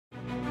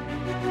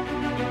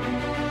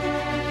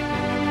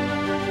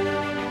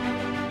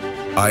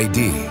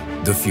ID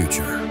the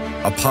Future,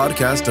 a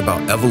podcast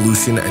about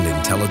evolution and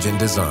intelligent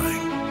design.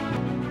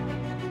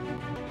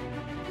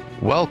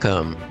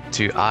 Welcome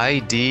to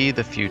ID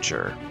the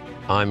Future.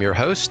 I'm your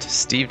host,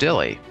 Steve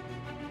Dilley,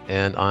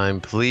 and I'm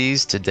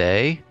pleased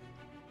today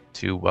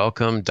to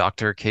welcome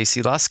Dr.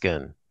 Casey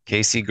Luskin.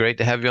 Casey, great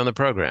to have you on the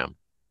program.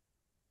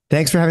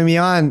 Thanks for having me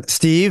on,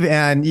 Steve.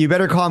 And you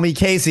better call me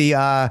Casey.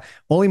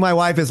 Only my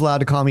wife is allowed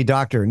to call me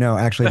doctor. No,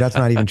 actually, that's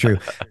not even true.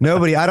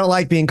 Nobody. I don't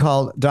like being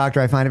called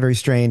doctor. I find it very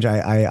strange.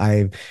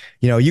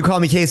 You call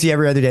me Casey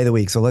every other day of the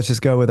week. So let's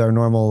just go with our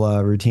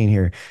normal routine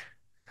here.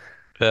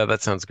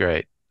 That sounds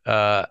great.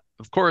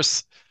 Of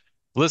course,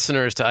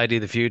 listeners to ID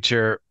the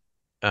Future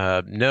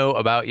know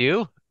about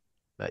you,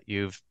 that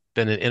you've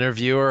been an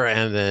interviewer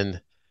and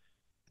an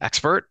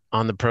expert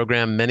on the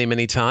program many,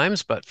 many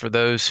times. But for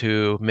those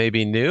who may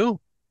be new,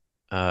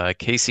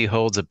 Casey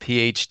holds a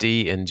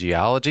PhD in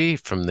geology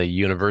from the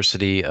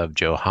University of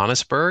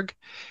Johannesburg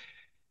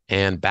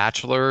and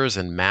bachelor's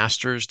and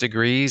master's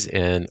degrees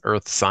in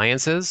earth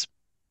sciences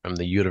from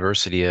the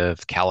University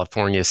of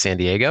California, San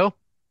Diego,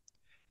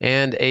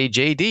 and a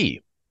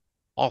JD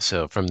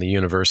also from the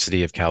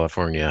University of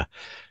California,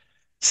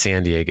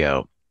 San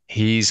Diego.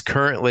 He's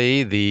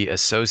currently the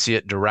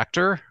Associate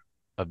Director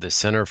of the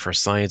Center for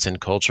Science and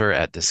Culture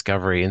at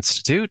Discovery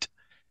Institute.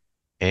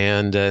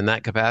 And in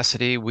that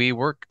capacity, we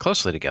work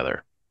closely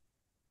together.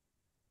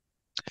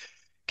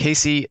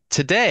 Casey,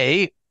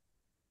 today,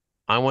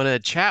 I want to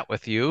chat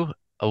with you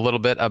a little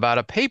bit about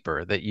a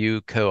paper that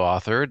you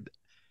co-authored,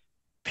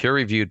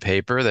 peer-reviewed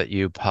paper that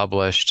you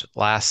published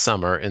last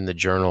summer in the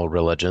journal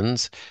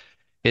Religions.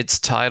 It's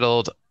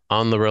titled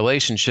On the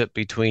Relationship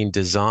Between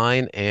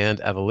Design and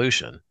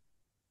Evolution.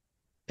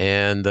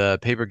 And the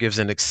paper gives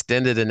an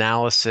extended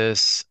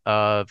analysis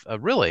of a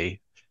really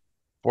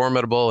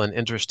formidable and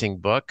interesting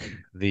book,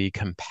 The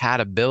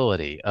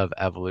Compatibility of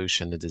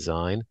Evolution and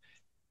Design,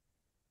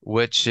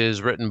 which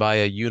is written by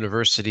a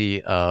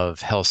University of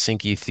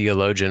Helsinki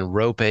theologian,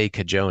 Roope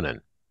Kojonen.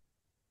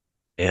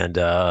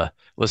 And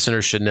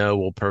listeners should know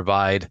we'll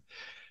provide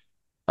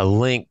a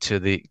link to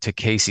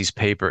Casey's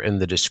paper in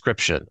the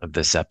description of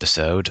this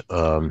episode.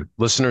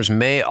 Listeners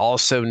may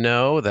also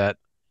know that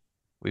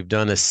we've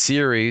done a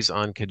series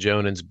on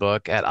Kojonen's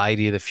book at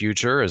ID the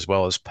Future, as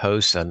well as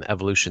posts on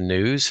Evolution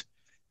News.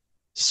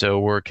 So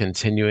we're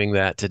continuing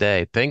that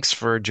today. Thanks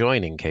for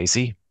joining,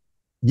 Casey.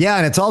 Yeah,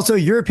 and it's also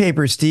your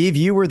paper, Steve.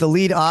 You were the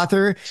lead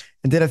author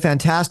and did a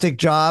fantastic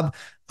job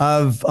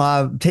of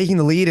taking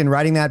the lead in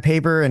writing that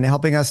paper and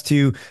helping us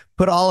to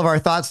put all of our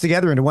thoughts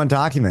together into one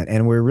document.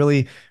 And we're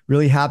really,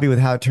 really happy with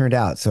how it turned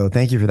out. So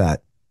thank you for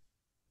that.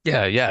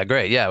 Yeah,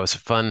 great. Yeah, it was a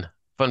fun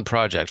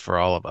project for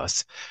all of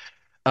us.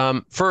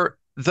 For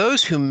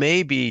those who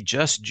may be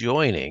just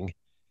joining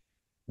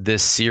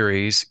this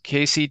series,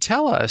 Casey, give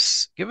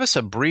us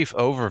a brief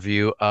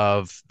overview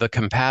of the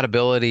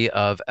compatibility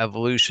of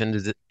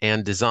evolution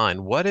and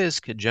design. What is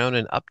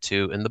Kojonen up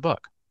to in the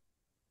book?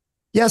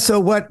 Yeah, so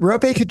what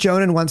Roope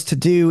Kojonen wants to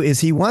do is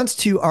he wants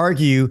to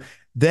argue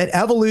that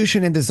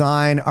evolution and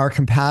design are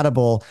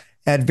compatible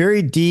at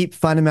very deep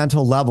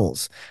fundamental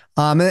levels,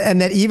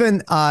 and that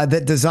even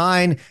that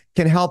design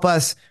can help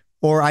us,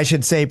 or I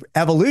should say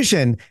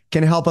evolution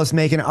can help us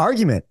make an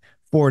argument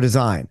for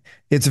design.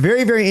 It's a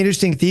very, very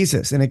interesting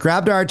thesis, and it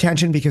grabbed our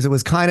attention because it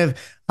was kind of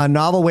a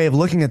novel way of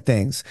looking at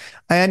things.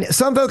 And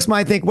some folks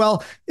might think,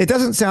 well, it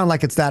doesn't sound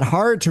like it's that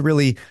hard to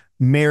really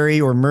marry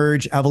or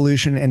merge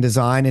evolution and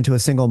design into a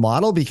single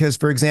model, because,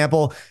 for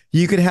example,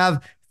 you could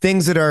have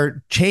things that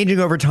are changing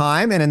over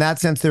time, and in that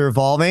sense, they're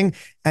evolving,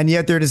 and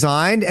yet they're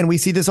designed. And we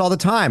see this all the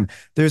time.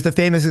 There's the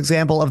famous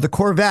example of the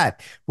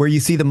Corvette, where you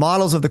see the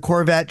models of the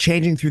Corvette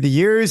changing through the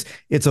years.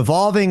 It's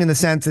evolving in the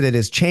sense that it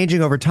is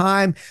changing over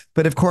time.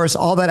 But of course,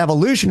 all that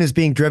evolution is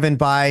being driven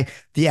by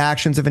the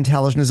actions of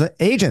intelligence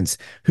agents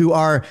who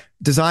are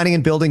designing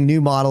and building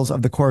new models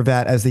of the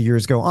Corvette as the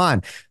years go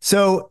on.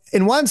 So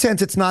in one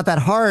sense, it's not that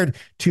hard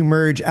to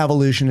merge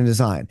evolution and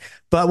design.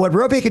 But what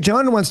Roope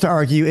Kojonen wants to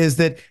argue is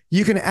that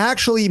you can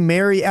actually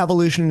marry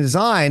evolution and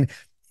design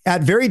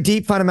at very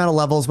deep fundamental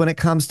levels when it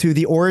comes to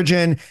the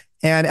origin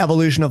and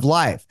evolution of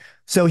life.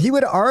 So he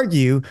would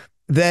argue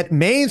that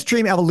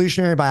mainstream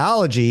evolutionary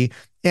biology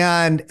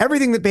and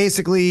everything that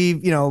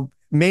basically,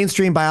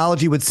 mainstream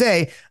biology would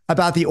say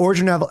about the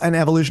origin of and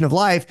evolution of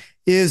life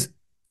is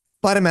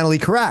fundamentally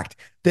correct,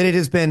 that it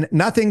has been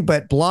nothing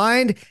but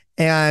blind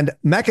and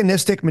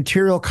mechanistic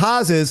material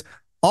causes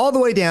all the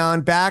way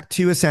down back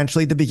to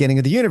essentially the beginning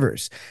of the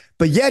universe.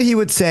 But yet he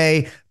would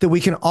say that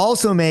we can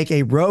also make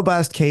a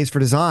robust case for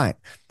design.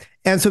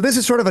 And so this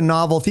is sort of a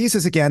novel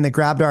thesis, again, that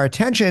grabbed our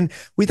attention.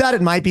 We thought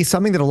it might be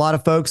something that a lot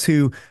of folks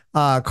who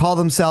call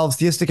themselves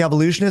theistic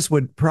evolutionists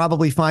would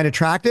probably find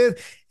attractive.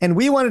 And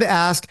we wanted to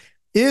ask,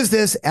 is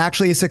this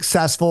actually a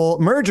successful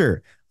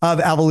merger of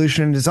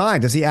evolution and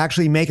design? Does he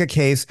actually make a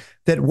case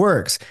that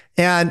works?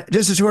 And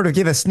just to sort of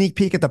give a sneak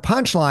peek at the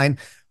punchline,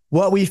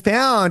 what we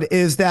found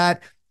is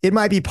that it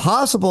might be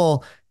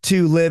possible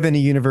to live in a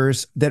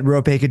universe that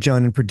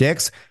Rope-Kojonen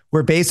predicts,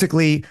 where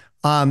basically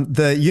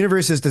the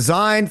universe is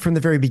designed from the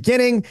very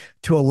beginning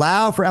to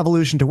allow for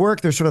evolution to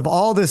work. There's sort of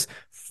all this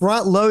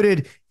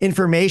front-loaded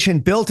information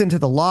built into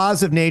the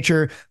laws of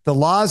nature, the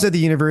laws of the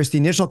universe, the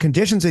initial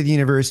conditions of the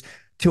universe,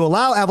 to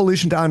allow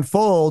evolution to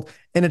unfold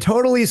in a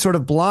totally sort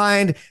of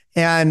blind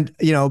and,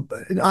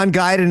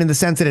 unguided in the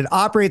sense that it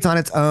operates on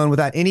its own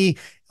without any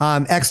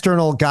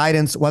external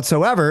guidance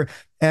whatsoever.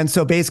 And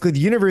so basically the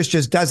universe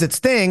just does its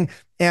thing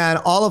and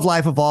all of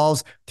life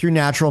evolves through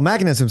natural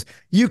mechanisms.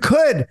 You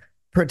could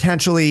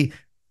potentially,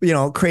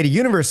 create a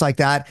universe like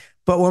that.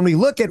 But when we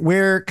look at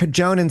where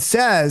Kojonen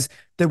says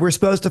that we're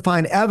supposed to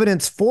find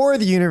evidence for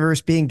the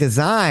universe being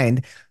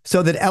designed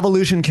so that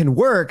evolution can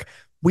work,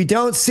 we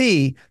don't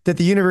see that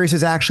the universe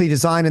is actually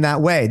designed in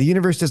that way. The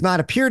universe does not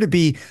appear to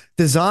be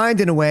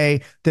designed in a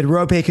way that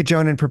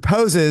Rope-Kojonen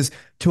proposes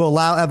to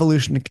allow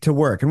evolution to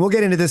work. And we'll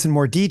get into this in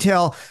more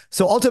detail.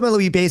 So ultimately,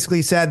 we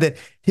basically said that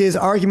his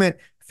argument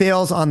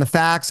fails on the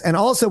facts. And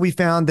also we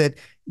found that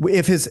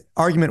if his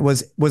argument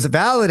was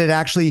valid, it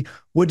actually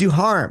would do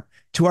harm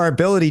to our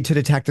ability to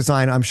detect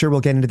design. I'm sure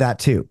we'll get into that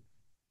too.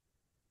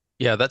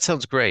 Yeah, that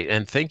sounds great.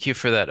 And thank you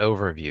for that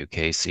overview,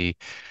 Casey.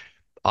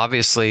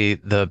 Obviously,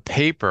 the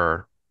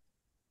paper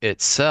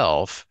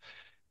itself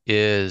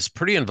is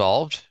pretty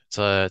involved.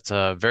 It's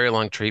a very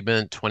long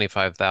treatment,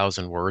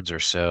 25,000 words or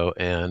so,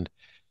 and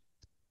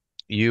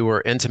you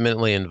were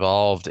intimately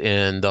involved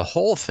in the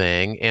whole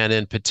thing and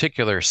in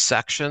particular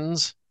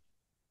sections,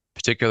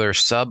 particular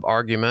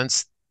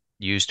sub-arguments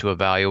used to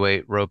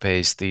evaluate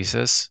Rope's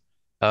thesis.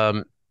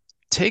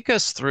 Take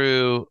us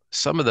through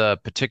some of the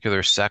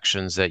particular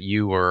sections that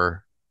you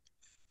were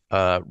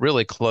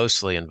really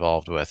closely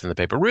involved with in the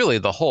paper. Really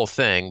the whole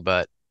thing,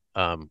 but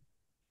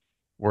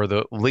were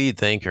the lead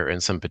thinker in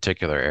some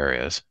particular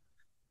areas.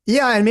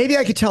 Yeah, and maybe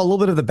I could tell a little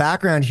bit of the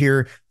background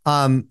here,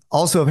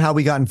 also of how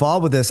we got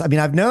involved with this. I mean,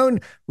 I've known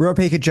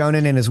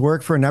Rope-Kojonen and his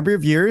work for a number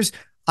of years.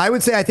 I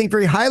would say I think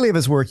very highly of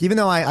his work, even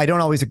though I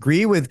don't always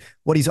agree with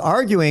what he's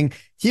arguing.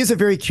 He is a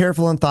very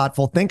careful and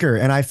thoughtful thinker.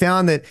 And I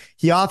found that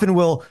he often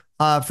will,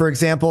 for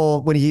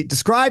example, when he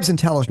describes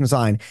intelligent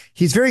design,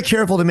 he's very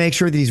careful to make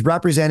sure that he's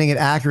representing it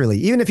accurately.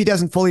 Even if he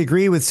doesn't fully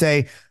agree with,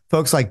 say,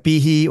 folks like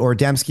Behe or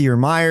Dembski or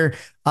Meyer,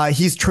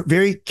 he's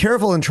very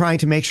careful in trying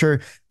to make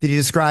sure that he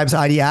describes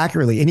ID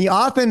accurately. And he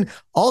often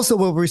also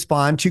will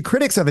respond to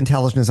critics of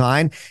intelligent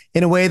design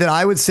in a way that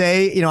I would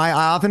say, I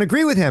often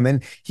agree with him.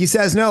 And he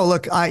says, no,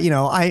 look,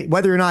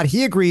 whether or not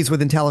he agrees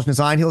with intelligent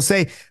design, he'll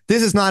say,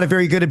 this is not a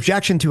very good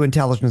objection to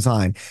intelligent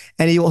design.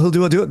 And he'll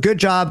do a good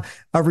job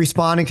of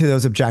responding to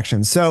those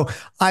objections. So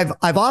I've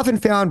often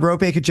found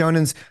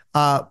Rope-Kojonen's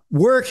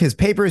work, his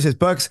papers, his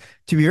books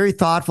to be very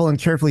thoughtful and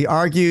carefully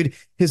argued.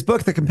 His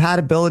book, The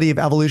Compatibility of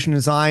Evolution and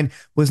Design,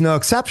 was no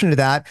exception to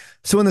that.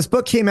 So when this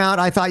book came out,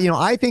 I thought,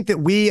 I think that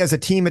we as a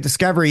team at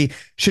Discovery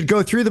should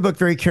go through the book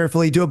very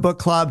carefully, do a book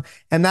club.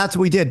 And that's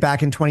what we did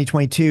back in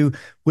 2022,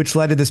 which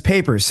led to this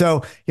paper.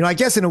 So, I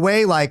guess in a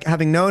way, like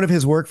having known of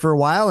his work for a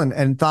while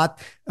and thought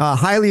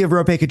highly of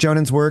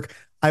Rope-Kojonen's work,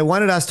 I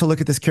wanted us to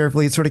look at this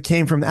carefully. It sort of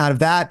came from out of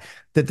that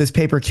this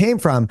paper came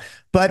from.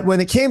 But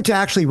when it came to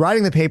actually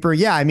writing the paper,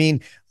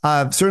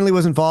 certainly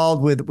was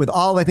involved with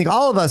all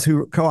of us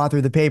who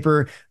co-authored the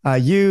paper,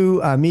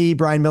 you, me,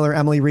 Brian Miller,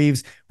 Emily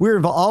Reeves, we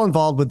were all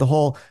involved with the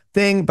whole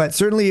thing, but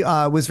certainly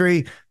was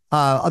very, did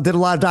a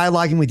lot of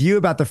dialoguing with you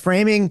about the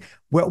framing.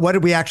 What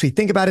did we actually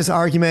think about his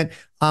argument?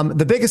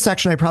 The biggest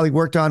section I probably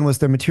worked on was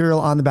the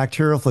material on the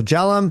bacterial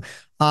flagellum.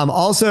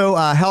 Also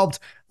helped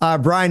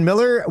Brian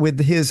Miller with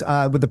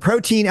the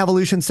protein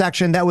evolution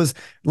section. That was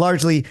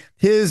largely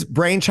his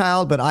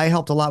brainchild, but I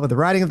helped a lot with the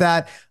writing of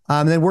that.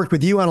 And then worked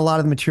with you on a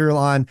lot of the material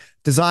on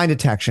design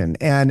detection.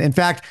 And in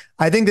fact,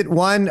 I think that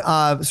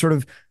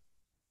if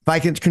I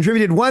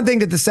contributed one thing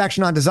to the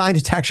section on design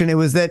detection, it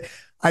was that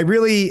I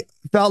really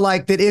felt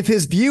like that if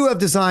his view of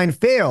design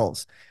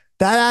fails,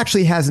 that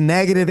actually has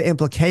negative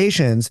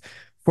implications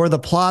for the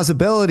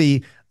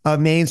plausibility of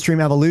mainstream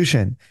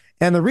evolution.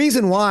 And the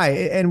reason why,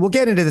 and we'll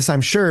get into this,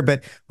 I'm sure,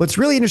 but what's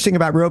really interesting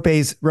about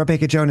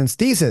Rope-Kojonen's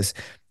thesis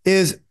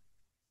is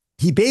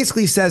he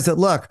basically says that,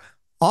 look,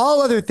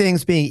 all other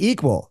things being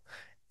equal,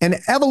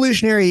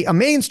 a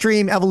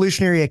mainstream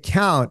evolutionary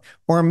account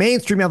or a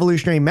mainstream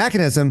evolutionary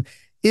mechanism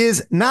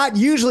is not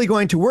usually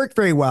going to work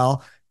very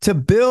well to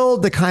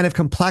build the kind of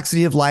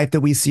complexity of life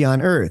that we see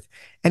on Earth.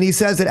 And he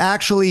says that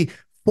actually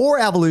for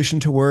evolution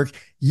to work,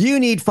 you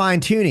need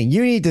fine-tuning.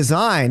 You need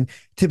design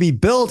to be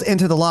built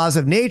into the laws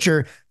of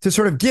nature to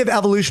sort of give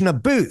evolution a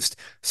boost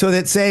so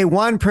that, say,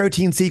 one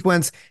protein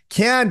sequence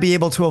can be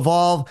able to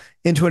evolve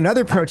into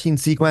another protein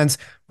sequence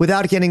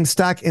without getting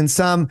stuck in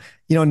some,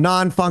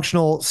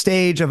 non-functional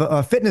stage of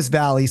a fitness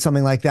valley,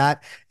 something like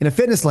that, in a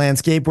fitness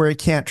landscape where it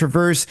can't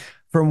traverse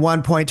from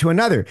one point to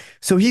another.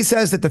 So he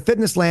says that the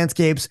fitness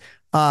landscapes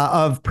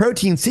of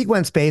protein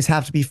sequence space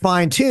have to be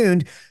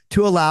fine-tuned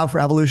to allow for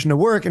evolution to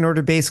work in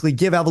order to basically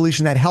give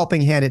evolution that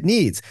helping hand it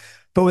needs.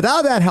 But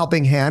without that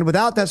helping hand,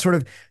 without that sort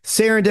of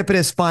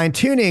serendipitous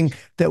fine-tuning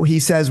that he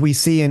says we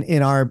see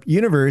in our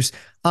universe,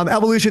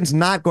 evolution's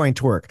not going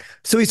to work.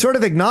 So he sort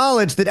of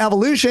acknowledged that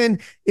evolution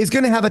is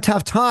going to have a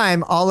tough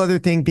time, all other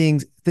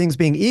things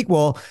being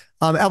equal.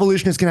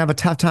 Evolution is going to have a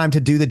tough time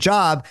to do the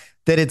job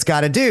that it's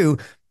got to do.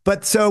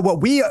 But so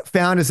what we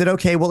found is that,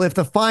 okay, well, if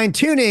the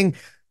fine-tuning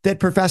that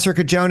Professor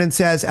Kojonen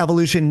says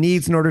evolution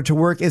needs in order to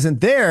work isn't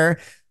there,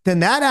 then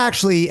that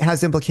actually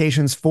has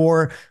implications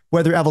for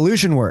whether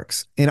evolution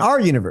works in our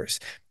universe.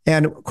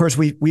 And of course,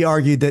 we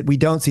argued that we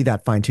don't see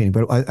that fine-tuning.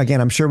 But again,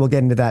 I'm sure we'll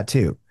get into that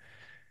too.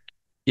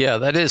 Yeah,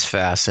 that is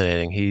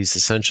fascinating. He's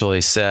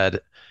essentially said,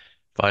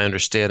 if I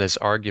understand his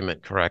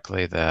argument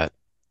correctly, that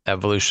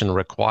evolution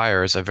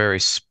requires a very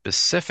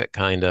specific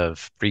kind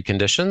of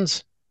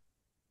preconditions,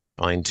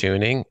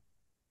 fine-tuning.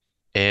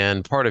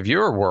 And part of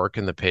your work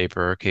in the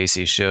paper,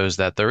 Casey, shows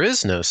that there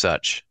is no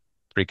such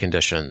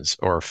preconditions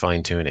or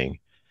fine-tuning.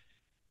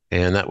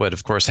 And that would,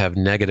 of course, have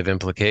negative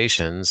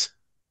implications,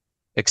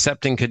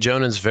 accepting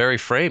Kojonen's very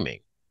framing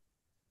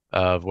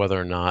of whether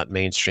or not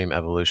mainstream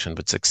evolution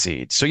would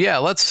succeed. So yeah,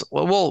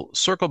 we'll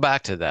circle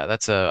back to that.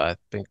 That's I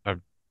think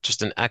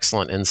just an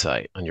excellent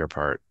insight on your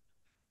part.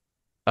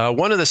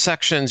 One of the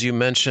sections you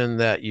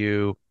mentioned that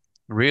you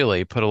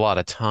really put a lot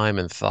of time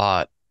and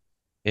thought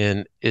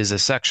in is a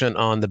section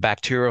on the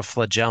bacterial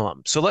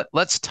flagellum. So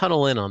let's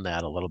tunnel in on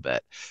that a little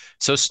bit.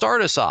 So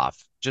start us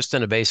off just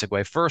in a basic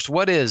way. First,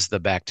 what is the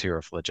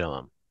bacterial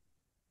flagellum?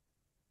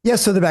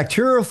 Yes, so the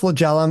bacterial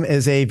flagellum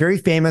is a very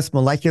famous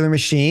molecular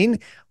machine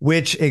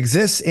which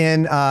exists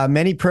in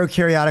many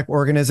prokaryotic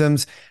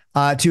organisms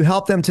to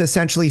help them to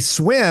essentially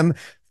swim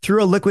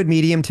through a liquid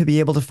medium to be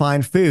able to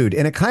find food.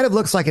 And it kind of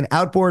looks like an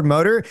outboard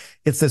motor.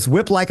 It's this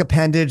whip-like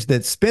appendage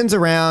that spins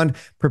around,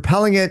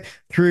 propelling it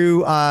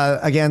through,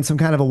 again, some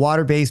kind of a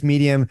water-based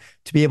medium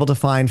to be able to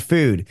find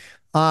food.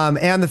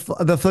 And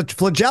the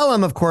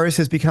flagellum, of course,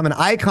 has become an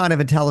icon of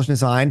intelligent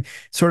design,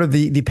 sort of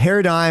the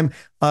paradigm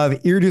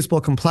of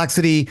irreducible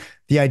complexity,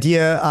 the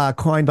idea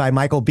coined by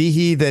Michael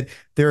Behe that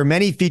there are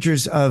many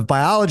features of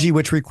biology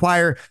which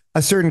require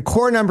a certain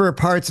core number of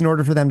parts in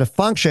order for them to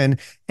function.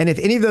 And if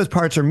any of those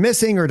parts are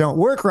missing or don't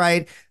work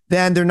right,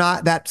 then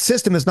that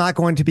system is not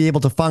going to be able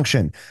to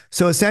function.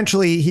 So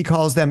essentially, he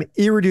calls them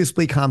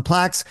irreducibly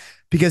complex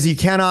because you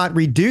cannot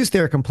reduce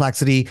their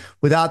complexity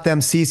without them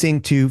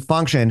ceasing to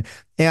function.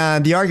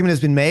 And the argument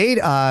has been made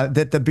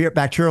that the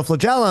bacterial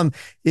flagellum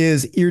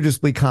is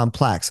irreducibly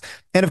complex.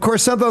 And of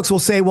course, some folks will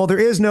say, well, there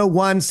is no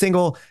one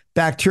single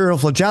bacterial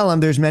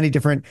flagellum. There's many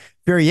different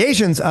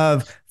variations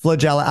of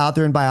flagella out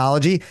there in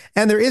biology.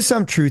 And there is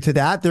some truth to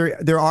that.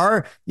 There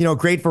are,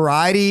 great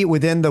variety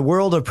within the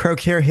world of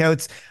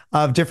prokaryotes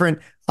of different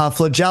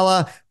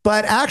flagella.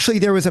 But actually,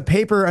 there was a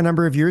paper a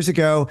number of years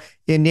ago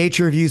in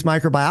Nature Reviews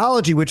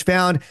Microbiology, which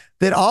found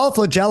that all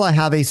flagella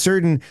have a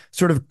certain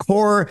sort of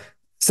core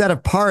set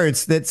of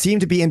parts that seem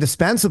to be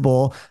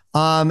indispensable,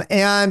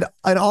 and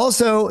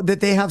also that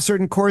they have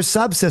certain core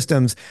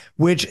subsystems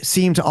which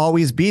seem to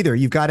always be there.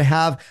 You've got to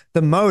have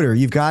the motor,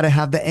 you've got to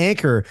have the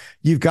anchor,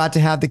 you've got to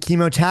have the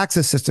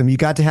chemotaxis system, you've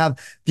got to have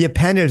the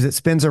appendage that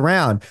spins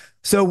around.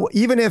 So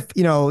even if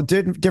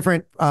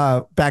different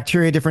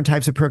bacteria, different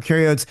types of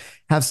prokaryotes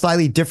have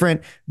slightly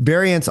different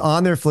variants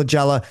on their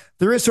flagella,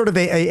 there is sort of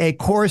a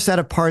core set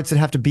of parts that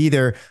have to be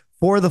there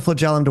for the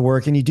flagellum to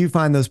work. And you do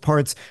find those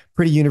parts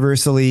pretty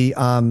universally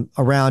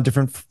around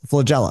different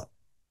flagella.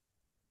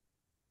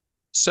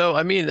 So,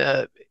 I mean,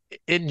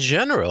 in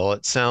general,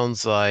 it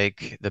sounds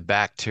like the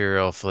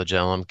bacterial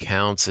flagellum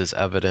counts as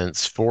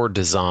evidence for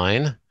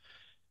design.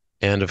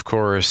 And of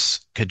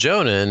course,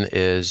 Kojonen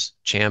is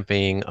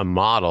championing a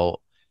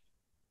model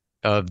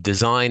of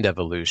designed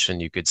evolution,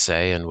 you could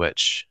say, in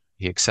which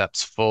he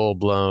accepts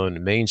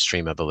full-blown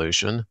mainstream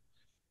evolution.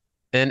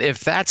 And if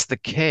that's the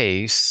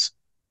case,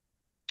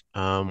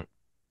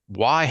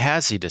 why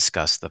has he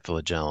discussed the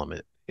flagellum?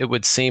 It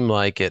would seem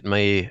like it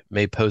may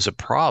pose a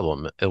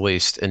problem, at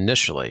least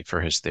initially,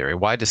 for his theory.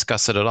 Why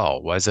discuss it at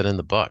all? Why is it in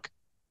the book?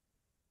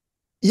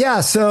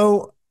 Yeah,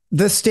 so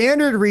the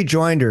standard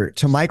rejoinder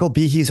to Michael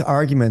Behe's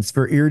arguments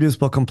for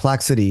irreducible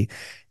complexity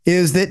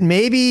is that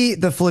maybe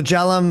the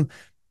flagellum,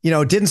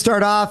 didn't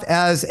start off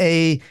as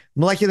a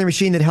molecular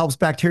machine that helps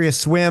bacteria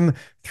swim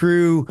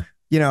through,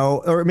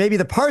 or maybe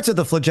the parts of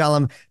the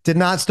flagellum did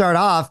not start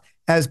off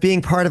as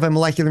being part of a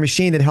molecular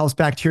machine that helps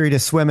bacteria to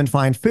swim and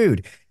find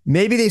food.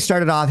 Maybe they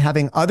started off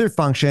having other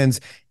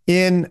functions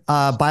in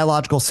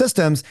biological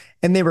systems,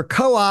 and they were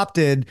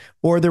co-opted,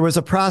 or there was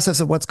a process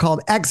of what's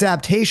called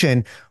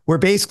exaptation, where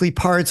basically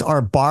parts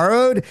are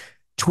borrowed,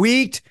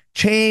 tweaked,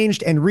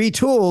 changed, and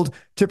retooled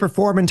to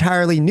perform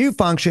entirely new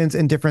functions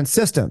in different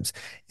systems.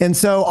 And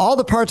so all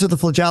the parts of the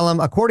flagellum,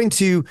 according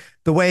to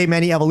the way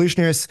many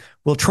evolutionists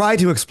will try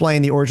to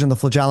explain the origin of the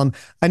flagellum,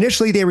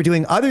 initially they were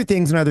doing other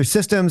things in other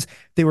systems.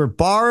 They were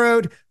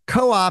borrowed,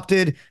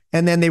 co-opted,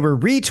 and then they were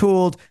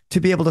retooled to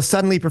be able to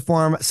suddenly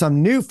perform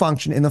some new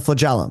function in the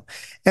flagellum.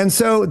 And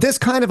so this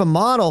kind of a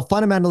model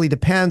fundamentally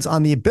depends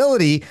on the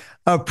ability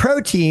of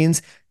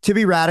proteins to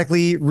be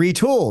radically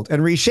retooled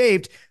and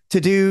reshaped to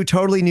do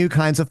totally new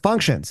kinds of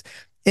functions.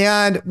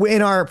 And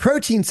in our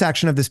protein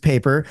section of this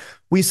paper,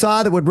 we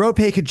saw that with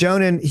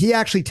Kojonen, he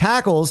actually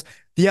tackles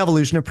the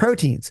evolution of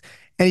proteins.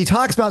 And he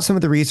talks about some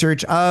of the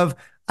research of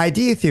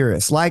idea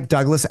theorists like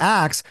Douglas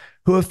Axe,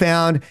 who have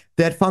found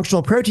that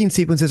functional protein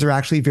sequences are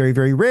actually very,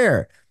 very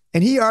rare.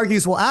 And he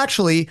argues, well,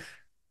 actually,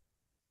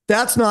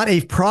 that's not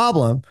a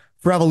problem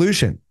for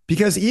evolution,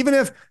 because even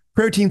if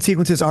protein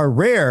sequences are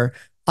rare,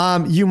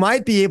 you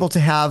might be able to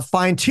have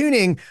fine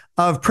tuning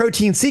of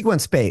protein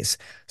sequence space.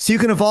 So you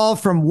can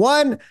evolve from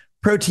one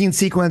protein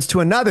sequence to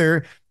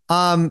another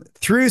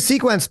through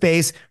sequence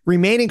space,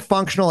 remaining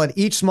functional at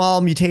each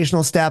small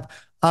mutational step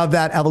of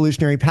that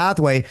evolutionary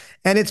pathway.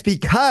 And it's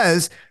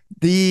because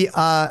the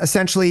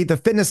essentially the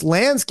fitness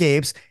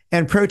landscapes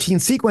and protein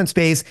sequence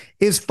space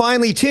is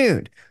finely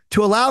tuned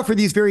to allow for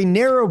these very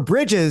narrow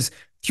bridges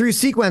through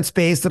sequence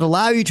space that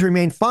allow you to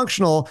remain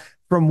functional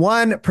from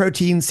one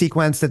protein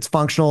sequence that's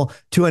functional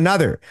to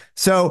another.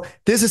 So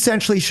this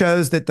essentially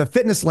shows that the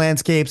fitness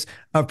landscapes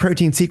of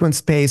protein sequence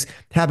space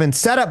have been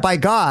set up by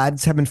God,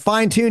 have been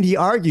fine-tuned, he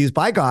argues,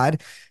 by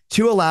God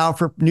to allow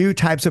for new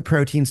types of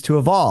proteins to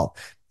evolve.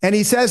 And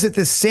he says that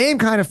this same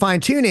kind of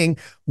fine-tuning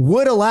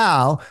would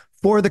allow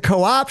for the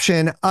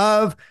co-option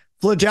of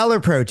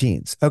flagellar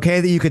proteins,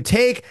 okay, that you could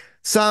take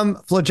some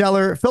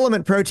flagellar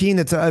filament protein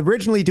that's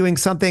originally doing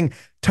something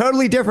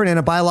totally different in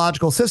a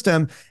biological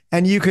system,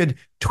 and you could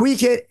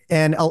tweak it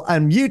and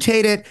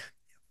mutate it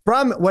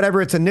from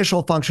whatever its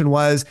initial function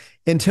was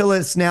until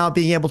it's now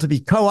being able to be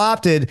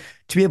co-opted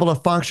to be able to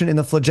function in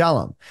the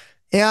flagellum.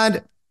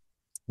 And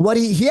what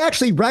he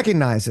actually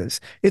recognizes,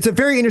 it's a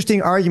very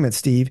interesting argument,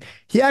 Steve.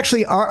 He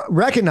actually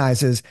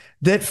recognizes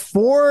that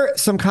for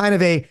some kind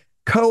of a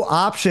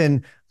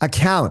co-option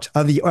account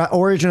of the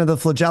origin of the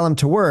flagellum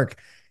to work,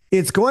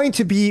 it's going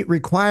to be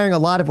requiring a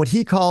lot of what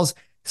he calls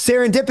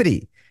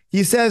serendipity.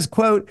 He says,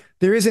 quote,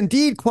 "There is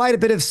indeed quite a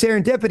bit of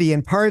serendipity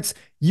in parts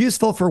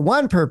useful for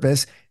one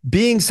purpose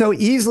being so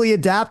easily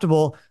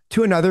adaptable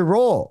to another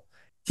role."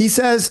 He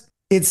says,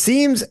 "It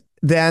seems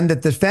then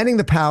that defending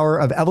the power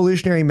of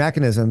evolutionary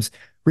mechanisms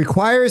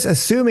requires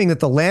assuming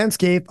that the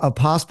landscape of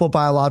possible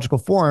biological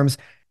forms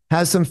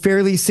has some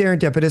fairly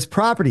serendipitous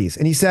properties."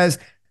 And he says,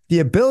 "The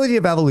ability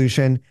of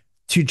evolution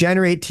to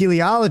generate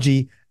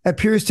teleology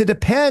appears to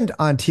depend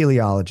on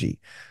teleology."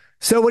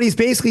 So what he's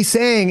basically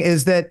saying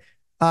is that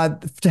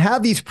to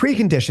have these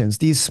preconditions,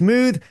 these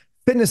smooth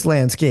fitness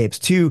landscapes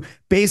to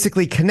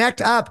basically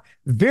connect up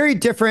very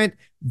different,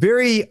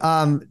 very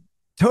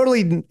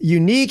totally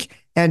unique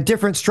and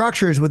different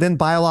structures within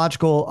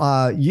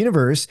biological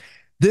universe,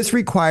 this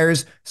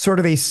requires sort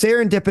of a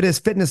serendipitous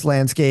fitness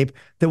landscape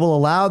that will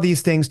allow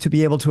these things to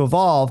be able to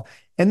evolve.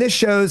 And this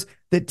shows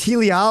that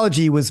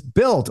teleology was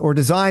built, or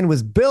design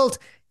was built,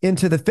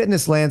 into the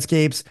fitness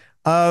landscapes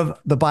of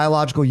the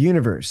biological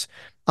universe.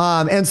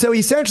 And so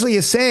essentially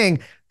is saying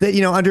that,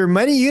 you know, under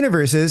many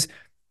universes,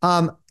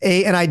 an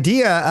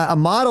idea, a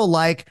model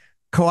like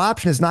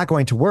co-option is not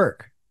going to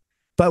work.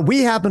 But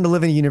we happen to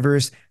live in a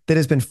universe that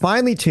has been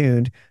finely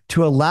tuned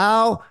to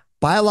allow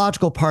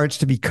biological parts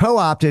to be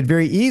co-opted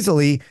very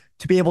easily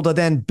to be able to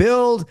then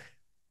build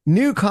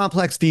new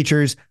complex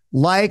features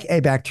like a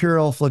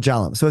bacterial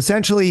flagellum. So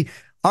essentially,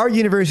 our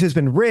universe has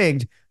been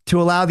rigged to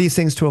allow these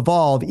things to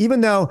evolve, even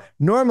though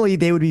normally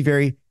they would be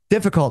very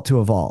difficult to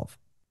evolve.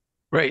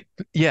 Right.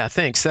 Yeah,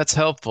 thanks. That's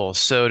helpful.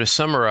 So to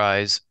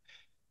summarize,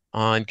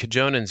 on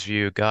Kojonen's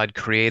view, God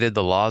created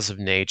the laws of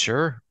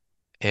nature,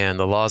 and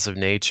the laws of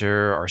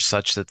nature are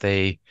such that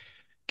they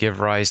give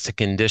rise to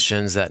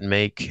conditions that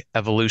make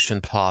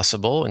evolution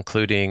possible,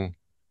 including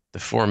the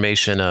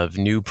formation of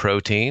new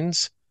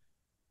proteins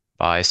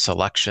by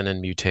selection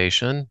and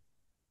mutation.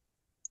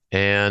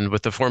 And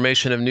with the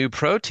formation of new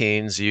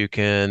proteins, you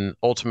can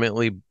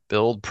ultimately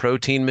build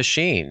protein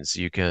machines.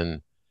 You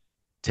can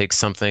take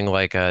something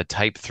like a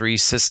type 3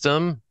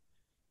 system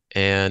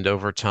and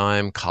over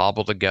time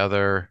cobble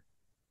together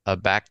a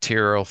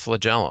bacterial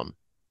flagellum.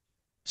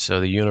 So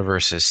the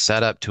universe is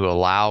set up to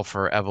allow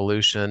for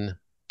evolution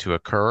to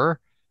occur.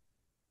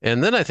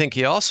 And then I think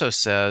he also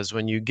says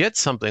when you get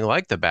something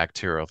like the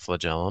bacterial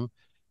flagellum,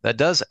 that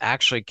does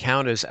actually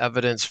count as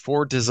evidence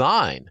for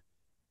design.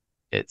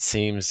 It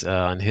seems,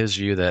 in his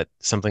view, that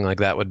something like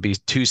that would be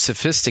too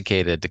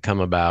sophisticated to come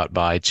about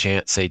by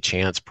chance, say,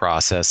 chance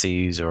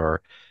processes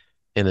or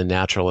in a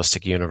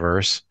naturalistic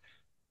universe.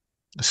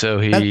 So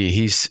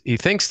he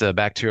thinks the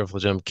bacterial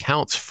flagellum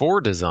counts for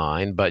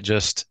design, but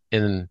just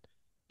in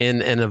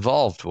an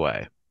evolved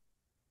way.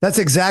 That's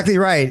exactly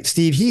right,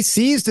 Steve. He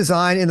sees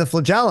design in the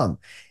flagellum.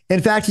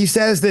 In fact, he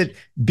says that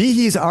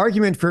Behe's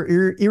argument for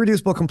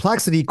irreducible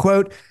complexity,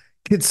 quote,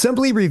 could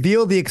simply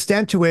reveal the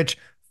extent to which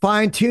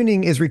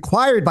fine-tuning is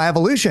required by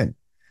evolution.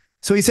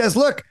 So he says,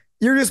 look,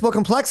 irreducible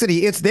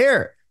complexity, it's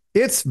there.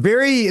 It's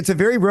a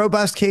very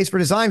robust case for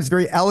design. It's a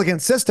very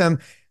elegant system.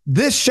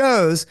 This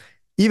shows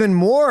even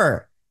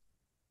more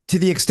to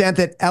the extent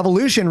that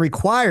evolution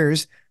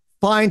requires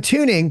fine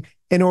tuning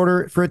in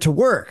order for it to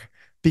work,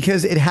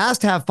 because it has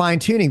to have fine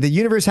tuning. The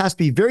universe has to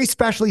be very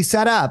specially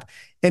set up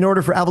in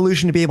order for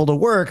evolution to be able to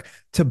work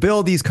to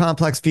build these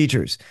complex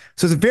features.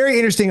 So it's a very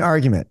interesting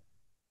argument.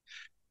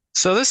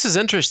 So this is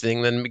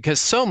interesting then,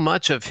 because so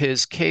much of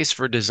his case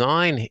for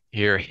design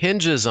here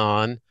hinges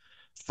on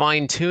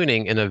fine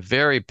tuning in a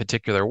very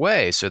particular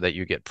way so that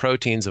you get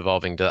proteins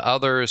evolving to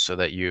others, so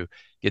that you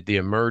get the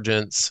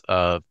emergence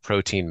of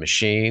protein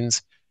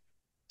machines.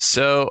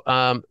 So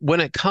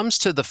when it comes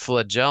to the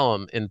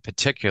flagellum in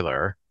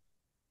particular,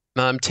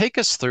 take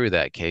us through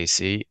that,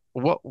 Casey.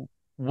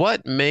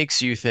 What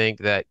makes you think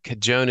that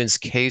Kojonen's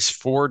case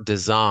for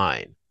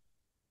design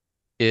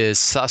is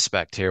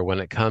suspect here when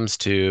it comes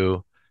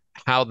to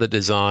how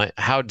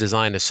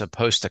design is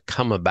supposed to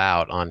come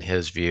about on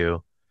his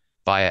view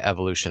via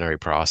evolutionary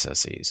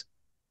processes?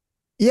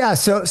 Yeah,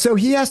 so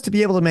he has to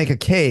be able to make a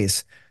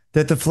case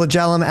that the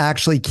flagellum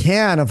actually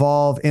can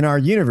evolve in our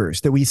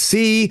universe, that we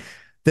see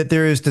that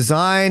there is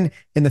design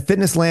in the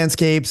fitness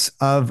landscapes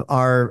of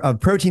our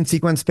protein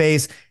sequence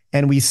space,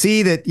 and we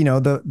see that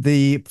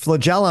the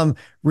flagellum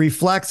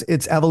reflects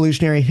its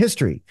evolutionary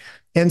history.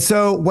 And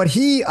so what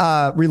he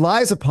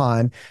relies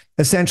upon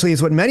essentially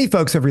is what many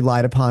folks have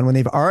relied upon when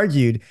they've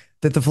argued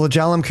that the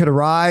flagellum could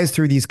arise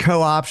through these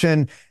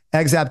co-option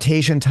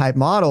exaptation type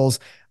models.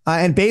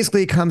 And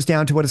basically it comes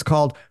down to what is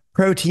called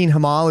protein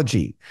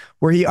homology,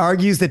 where he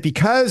argues that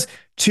because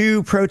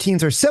two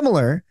proteins are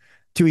similar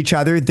to each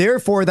other,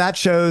 therefore that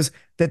shows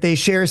that they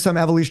share some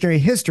evolutionary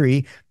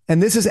history.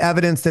 And this is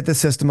evidence that the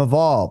system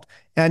evolved.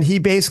 And he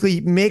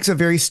basically makes a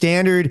very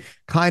standard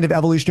kind of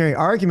evolutionary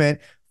argument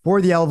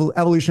for the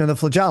evolution of the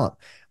flagellum.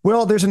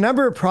 Well, there's a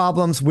number of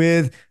problems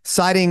with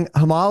citing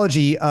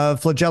homology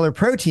of flagellar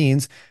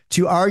proteins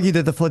to argue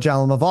that the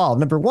flagellum evolved.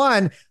 Number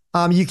one,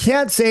 you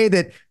can't say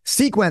that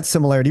sequence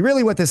similarity.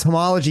 Really what this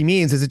homology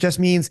means is it just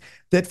means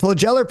that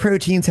flagellar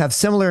proteins have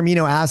similar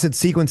amino acid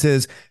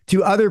sequences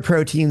to other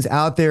proteins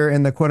out there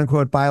in the quote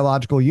unquote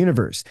biological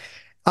universe.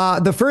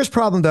 The first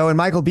problem, though, and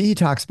Michael Behe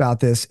talks about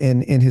this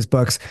in his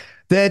books,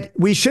 that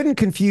we shouldn't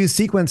confuse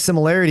sequence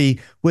similarity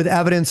with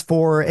evidence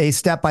for a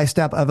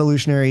step-by-step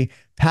evolutionary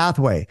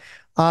pathway.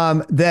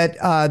 You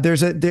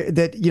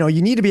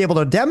need to be able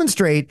to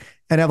demonstrate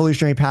an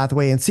evolutionary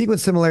pathway, and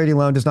sequence similarity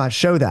alone does not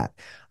show that.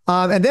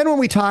 And then when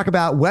we talk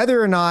about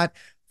whether or not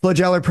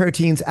flagellar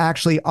proteins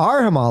actually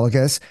are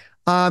homologous,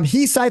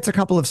 he cites a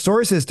couple of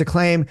sources to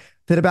claim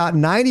that about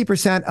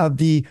 90% of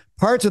the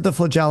parts of the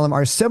flagellum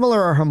are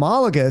similar or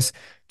homologous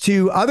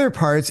to other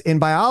parts in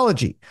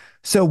biology.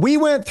 So we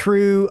went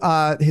through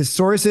his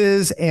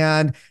sources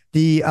and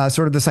the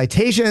sort of the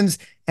citations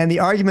and the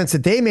arguments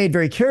that they made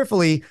very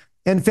carefully,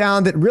 and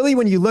found that really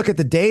when you look at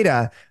the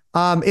data,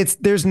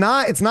 it's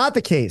not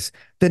the case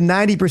that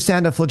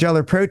 90% of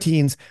flagellar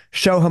proteins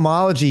show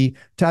homology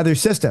to other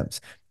systems.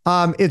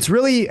 It's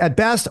really at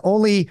best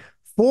only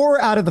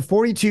 4 out of the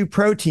 42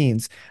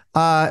 proteins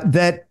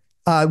that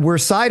were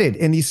cited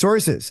in these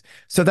sources.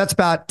 So that's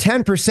about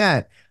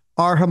 10%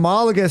 are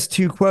homologous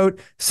to, quote,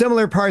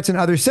 similar parts in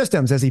other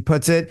systems, as he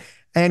puts it,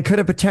 and could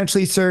have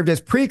potentially served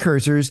as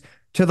precursors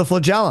to the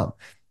flagellum.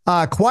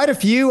 Quite a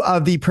few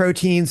of the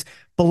proteins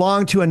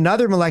belong to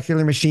another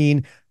molecular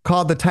machine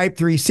called the type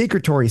 3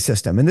 secretory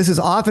system. And this has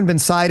often been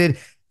cited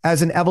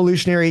as an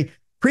evolutionary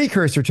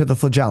precursor to the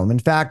flagellum. In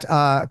fact,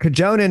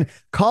 Kojonen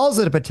calls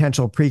it a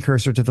potential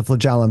precursor to the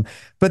flagellum.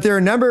 But there are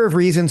a number of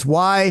reasons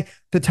why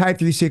the type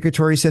 3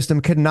 secretory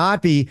system could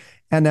not be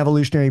an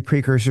evolutionary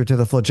precursor to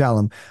the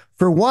flagellum.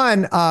 For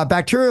one,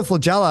 bacterial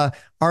flagella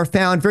are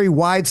found very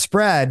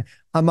widespread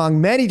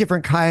among many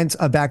different kinds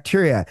of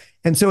bacteria.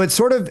 And so it's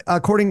sort of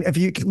if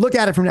you look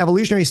at it from an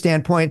evolutionary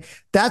standpoint,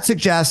 that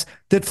suggests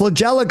that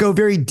flagella go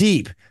very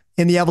deep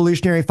in the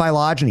evolutionary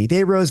phylogeny.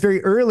 They arose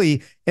very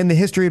early in the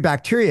history of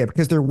bacteria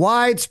because they're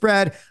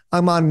widespread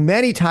among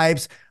many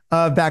types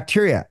of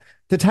bacteria.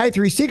 The type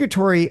 3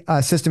 secretory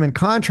system, in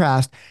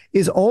contrast,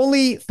 is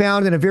only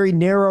found in a very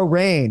narrow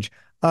range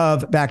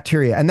of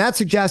bacteria. And that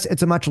suggests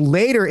it's a much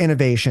later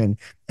innovation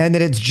and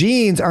that its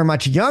genes are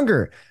much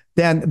younger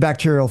than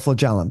bacterial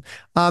flagellum.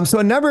 So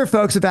a number of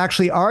folks have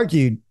actually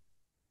argued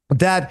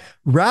that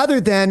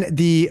rather than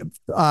the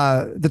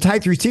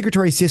type 3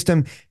 secretory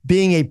system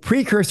being a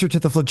precursor to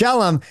the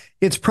flagellum,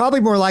 it's probably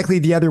more likely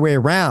the other way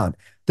around,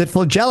 that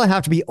flagella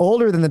have to be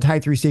older than the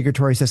type 3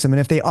 secretory system. And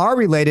if they are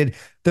related,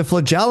 the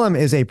flagellum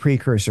is a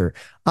precursor.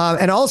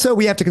 And also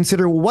we have to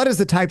consider, what is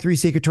the type 3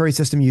 secretory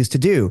system used to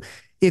do?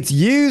 It's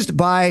used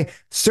by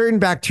certain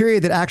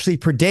bacteria that actually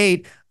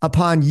predate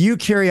upon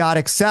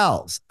eukaryotic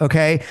cells,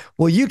 okay?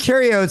 Well,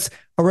 eukaryotes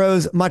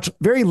arose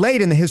very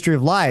late in the history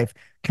of life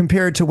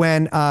compared to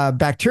when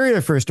bacteria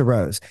first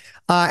arose.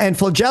 And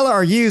flagella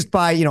are used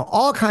by,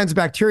 all kinds of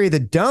bacteria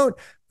that don't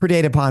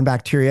predate upon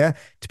bacteria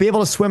to be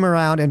able to swim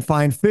around and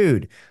find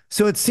food.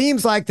 So it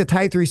seems like the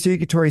type 3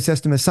 secretory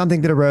system is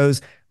something that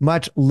arose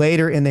much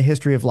later in the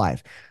history of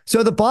life.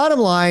 So the bottom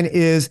line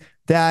is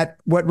that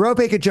what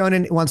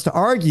Kojonen wants to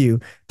argue,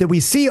 that we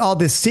see all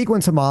this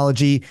sequence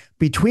homology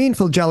between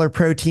flagellar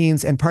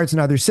proteins and parts in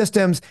other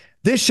systems.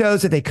 This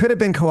shows that they could have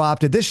been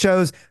co-opted. This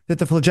shows that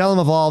the flagellum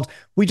evolved.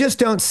 We just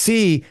don't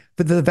see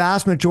the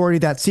vast majority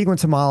of that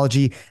sequence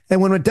homology.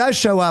 And when it does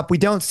show up, we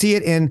don't see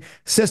it in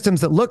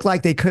systems that look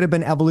like they could have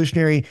been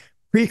evolutionary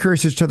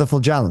precursors to the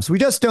flagellum. So we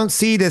just don't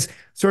see this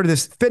sort of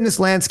this fitness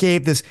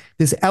landscape, this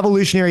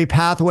evolutionary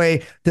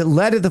pathway that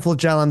led to the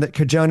flagellum that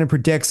Kojonen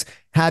predicts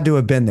had to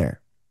have been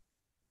there.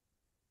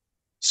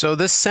 So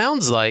this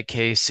sounds like,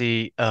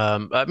 Casey,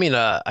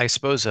 I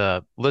suppose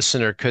a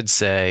listener could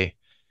say,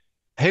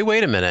 hey,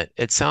 wait a minute.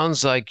 It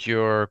sounds like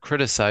you're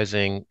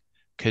criticizing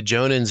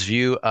Kojonen's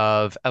view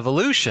of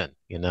evolution,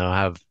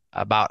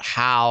 about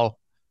how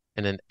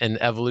in an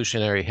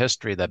evolutionary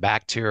history the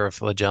bacterial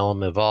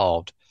flagellum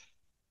evolved.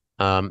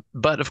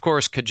 But of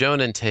course,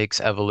 Kojonen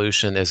takes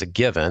evolution as a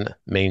given,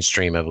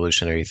 mainstream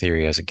evolutionary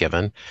theory as a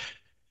given,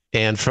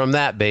 and from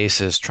that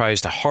basis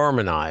tries to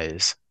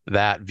harmonize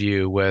that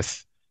view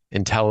with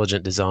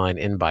intelligent design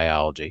in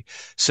biology.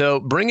 So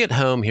bring it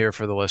home here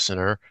for the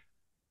listener.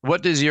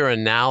 What does your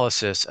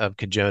analysis of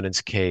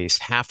Kojonen's case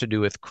have to do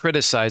with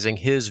criticizing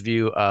his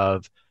view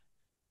of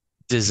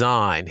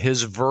design,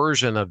 his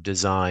version of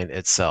design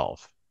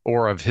itself,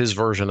 or of his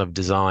version of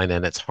design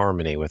and its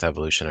harmony with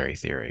evolutionary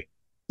theory?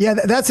 Yeah,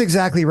 that's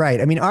exactly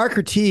right. I mean, our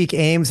critique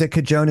aims at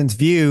Kojonen's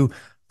view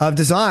of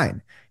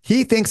design.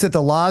 He thinks that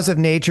the laws of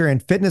nature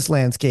and fitness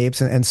landscapes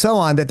and so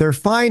on, that they're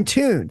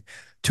fine-tuned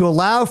to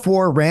allow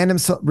for random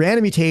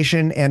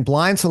mutation and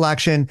blind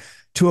selection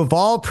to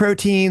evolve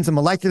proteins and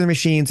molecular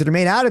machines that are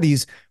made out of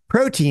these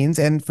proteins.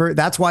 And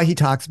that's why he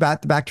talks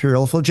about the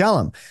bacterial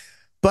flagellum.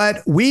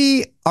 But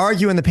we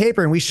argue in the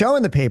paper and we show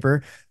in the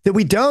paper that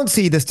we don't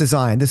see this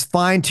design, this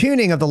fine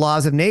tuning of the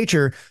laws of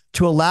nature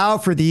to allow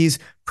for these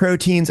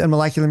proteins and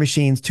molecular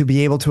machines to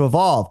be able to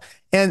evolve.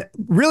 And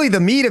really the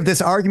meat of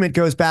this argument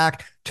goes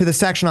back to the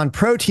section on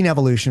protein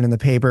evolution in the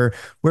paper,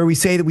 where we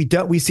say that we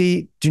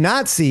do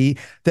not see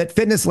that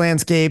fitness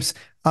landscapes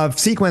of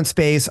sequence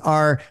space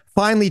are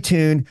finely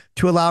tuned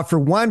to allow for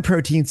one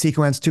protein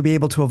sequence to be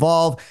able to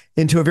evolve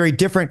into a very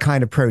different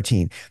kind of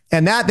protein.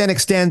 And that then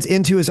extends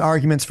into his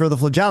arguments for the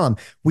flagellum.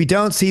 We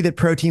don't see that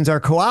proteins are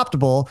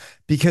co-optable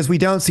because we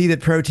don't see that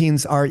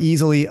proteins are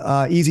easy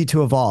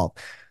to evolve.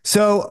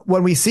 So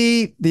when we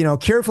see,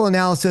 careful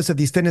analysis of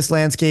these fitness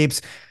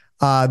landscapes,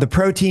 the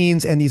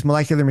proteins and these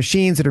molecular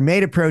machines that are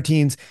made of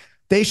proteins,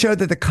 they show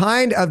that the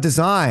kind of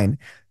design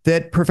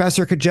that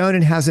Professor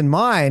Kojonen has in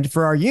mind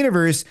for our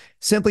universe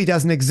simply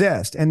doesn't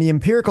exist. And the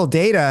empirical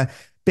data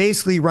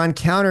basically run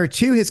counter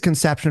to his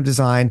conception of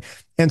design.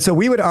 And so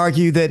we would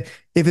argue that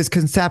if his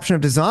conception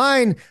of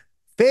design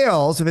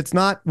fails, if it's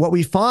not what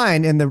we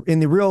find in the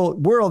real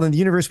world, in the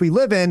universe we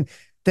live in,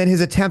 then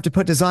his attempt to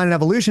put design and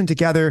evolution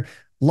together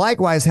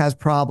likewise has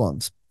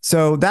problems.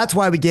 So that's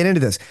why we get into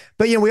this.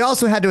 But, we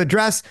also had to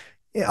address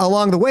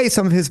along the way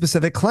some of his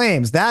specific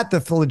claims that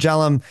the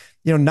flagellum,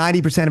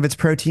 90% of its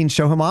proteins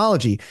show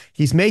homology.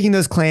 He's making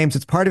those claims.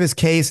 It's part of his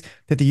case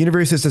that the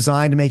universe is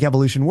designed to make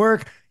evolution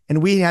work.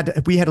 And we had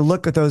to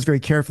look at those very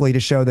carefully to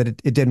show that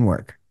it didn't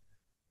work.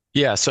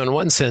 Yeah. So in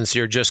one sense,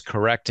 you're just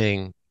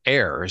correcting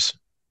errors,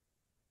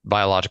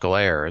 biological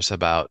errors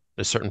about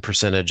a certain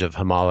percentage of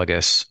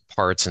homologous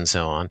parts and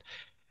so on.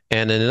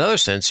 And in another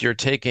sense, you're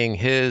taking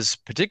his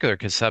particular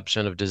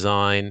conception of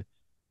design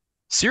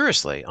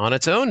seriously on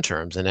its own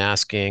terms and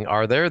asking,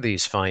 are there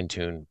these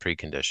fine-tuned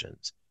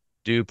preconditions?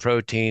 Do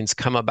proteins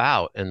come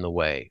about in the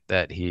way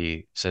that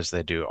he says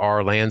they do?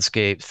 Are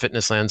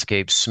fitness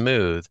landscapes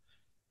smooth,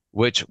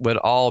 which would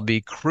all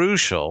be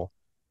crucial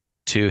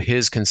to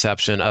his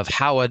conception of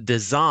how a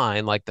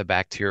design like the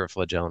bacterial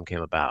flagellum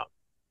came about?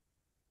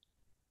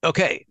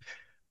 Okay,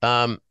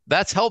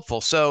 that's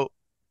helpful. So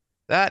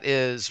that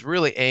is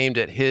really aimed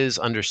at his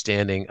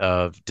understanding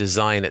of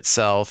design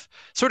itself,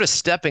 sort of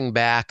stepping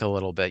back a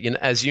little bit.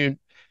 As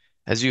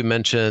you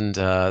mentioned,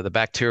 the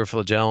bacterial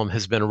flagellum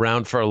has been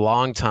around for a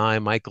long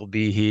time. Michael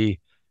Behe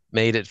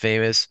made it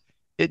famous.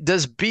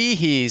 Does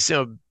Behe's,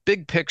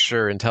 big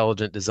picture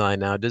intelligent design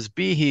now, does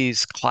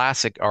Behe's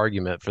classic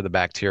argument for the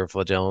bacterial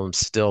flagellum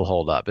still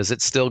hold up? Is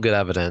it still good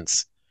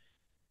evidence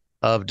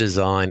of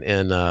design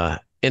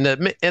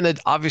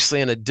obviously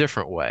in a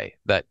different way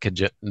than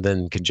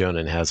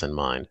Kojonen has in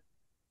mind?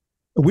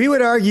 We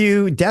would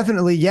argue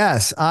definitely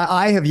yes.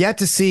 I have yet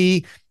to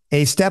see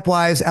a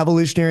stepwise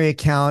evolutionary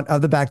account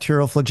of the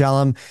bacterial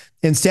flagellum.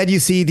 Instead, you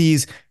see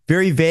these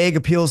very vague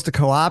appeals to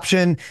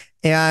co-option.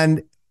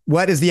 And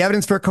what is the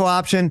evidence for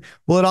co-option?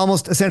 Well, it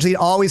almost essentially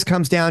always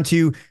comes down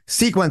to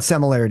sequence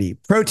similarity,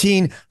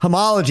 protein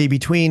homology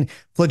between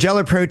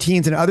flagellar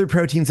proteins and other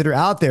proteins that are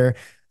out there.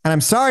 And I'm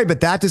sorry,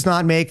 but that does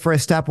not make for a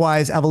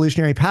stepwise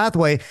evolutionary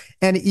pathway.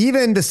 And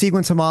even the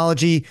sequence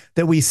homology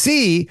that we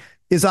see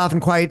is often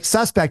quite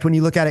suspect when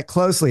you look at it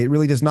closely. It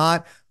really does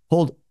not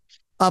hold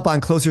up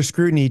on closer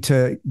scrutiny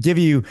to give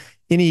you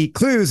any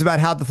clues about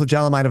how the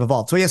flagellum might have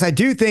evolved. So yes, I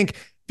do think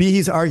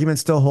Behe's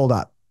arguments still hold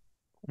up.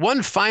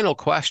 One final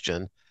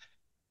question.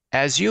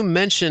 As you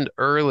mentioned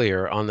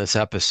earlier on this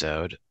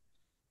episode,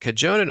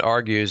 Kojonen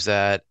argues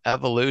that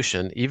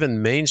evolution,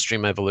 even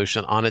mainstream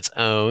evolution on its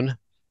own,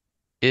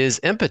 is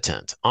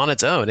impotent. On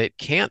its own, it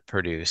can't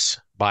produce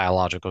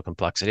biological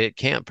complexity. It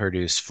can't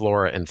produce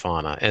flora and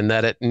fauna, and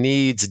that it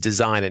needs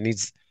design. It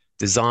needs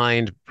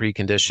designed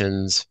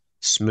preconditions,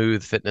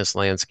 smooth fitness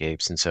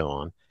landscapes, and so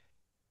on.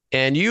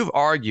 And you've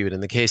argued in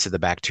the case of the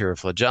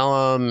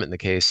bacterioflagellum, in the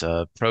case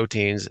of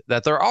proteins,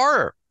 that there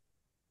are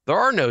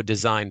no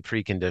design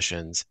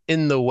preconditions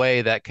in the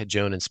way that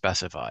Kojonen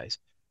specifies.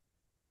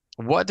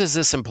 What does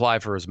this imply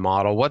for his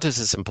model? What does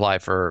this imply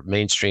for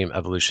mainstream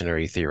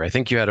evolutionary theory? I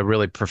think you had a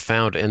really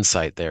profound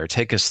insight there.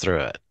 Take us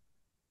through it.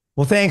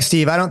 Well, thanks,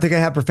 Steve. I don't think I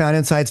have profound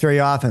insights very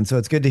often, so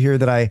it's good to hear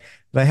that I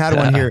had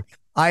one here.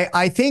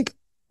 I think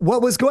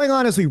what was going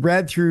on as we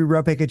read through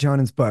Rope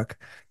Kojonen's book,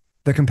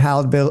 The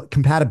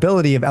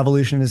Compatibility of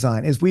Evolution and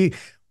Design, is we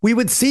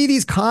would see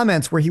these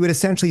comments where he would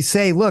essentially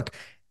say, look,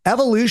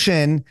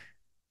 evolution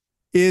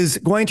is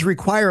going to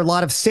require a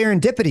lot of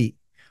serendipity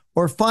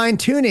or fine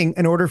tuning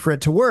in order for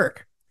it to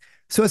work.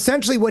 So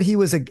essentially what he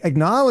was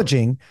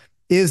acknowledging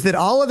is that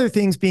all other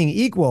things being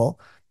equal,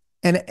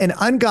 an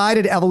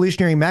unguided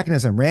evolutionary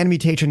mechanism, random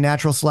mutation,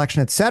 natural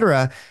selection, et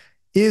cetera,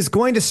 is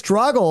going to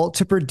struggle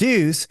to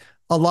produce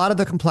a lot of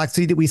the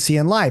complexity that we see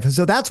in life. And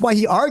so that's why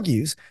he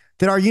argues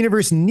that our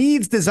universe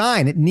needs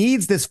design. It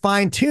needs this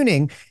fine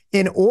tuning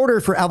in order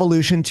for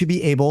evolution to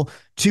be able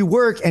to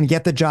work and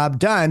get the job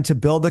done to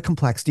build the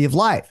complexity of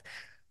life.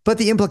 But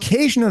the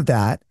implication of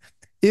that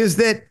is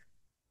that,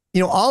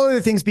 all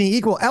other things being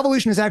equal,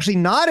 evolution is actually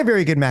not a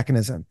very good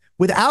mechanism.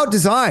 Without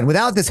design,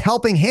 without this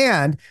helping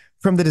hand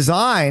from the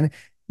design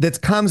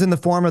that comes in the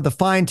form of the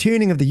fine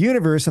tuning of the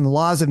universe and the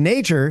laws of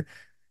nature,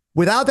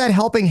 without that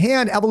helping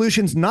hand,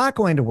 evolution's not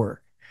going to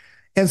work.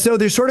 And so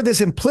there's sort of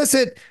this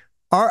implicit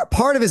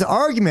part of his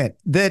argument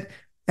that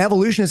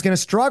evolution is going to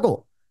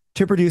struggle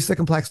to produce the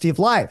complexity of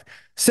life.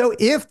 So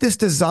if this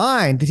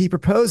design that he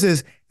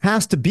proposes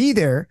has to be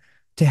there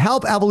to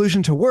help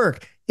evolution to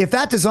work, if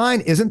that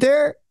design isn't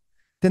there,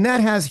 then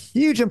that has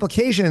huge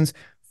implications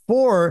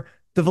for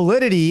the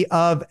validity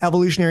of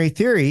evolutionary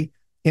theory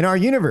in our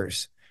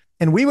universe.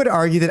 And we would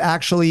argue that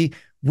actually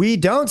we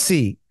don't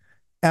see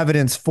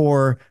evidence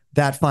for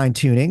that fine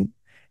tuning,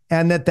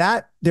 and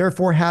that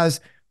therefore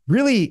has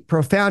really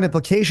profound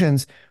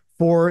implications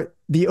for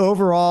the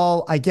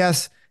overall,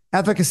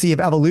 efficacy of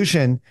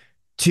evolution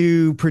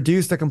to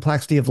produce the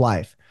complexity of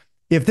life.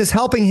 If this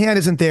helping hand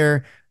isn't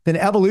there, then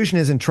evolution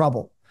is in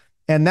trouble.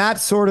 And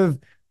that's sort of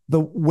the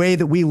way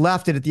that we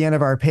left it at the end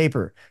of our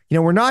paper.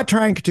 We're not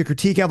trying to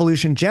critique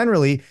evolution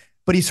generally,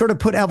 but he sort of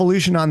put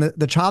evolution on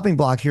the chopping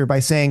block here by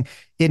saying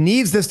it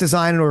needs this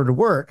design in order to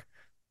work.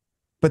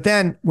 But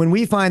then when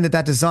we find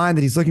that design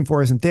that he's looking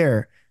for isn't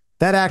there,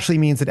 that actually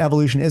means that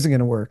evolution isn't going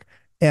to work.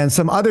 And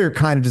some other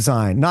kind of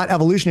design, not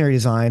evolutionary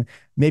design,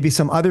 maybe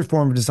some other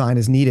form of design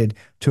is needed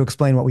to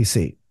explain what we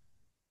see.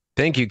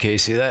 Thank you,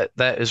 Casey. That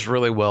is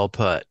really well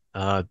put.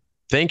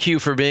 Thank you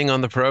for being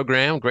on the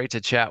program. Great to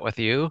chat with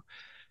you.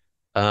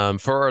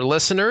 For our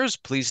listeners,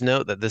 please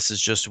note that this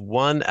is just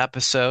one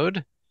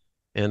episode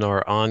in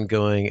our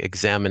ongoing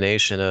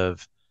examination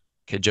of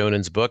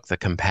Kojonen's book, The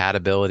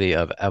Compatibility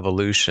of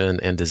Evolution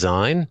and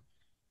Design.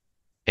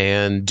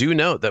 And do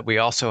note that we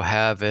also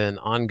have an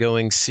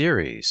ongoing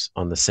series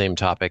on the same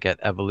topic at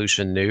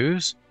Evolution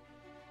News,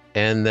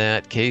 and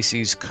that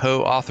Casey's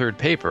co-authored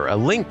paper, a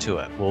link to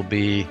it, will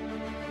be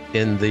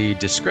in the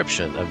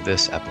description of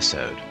this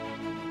episode.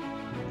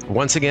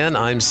 Once again,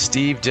 I'm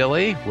Steve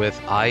Dilley with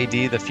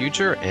ID The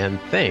Future, and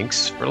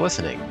thanks for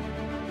listening.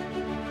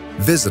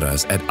 Visit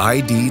us at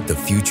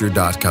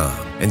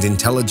idthefuture.com and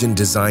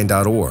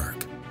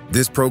intelligentdesign.org.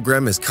 This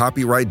program is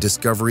copyright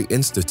Discovery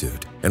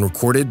Institute and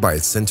recorded by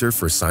its Center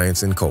for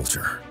Science and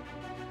Culture.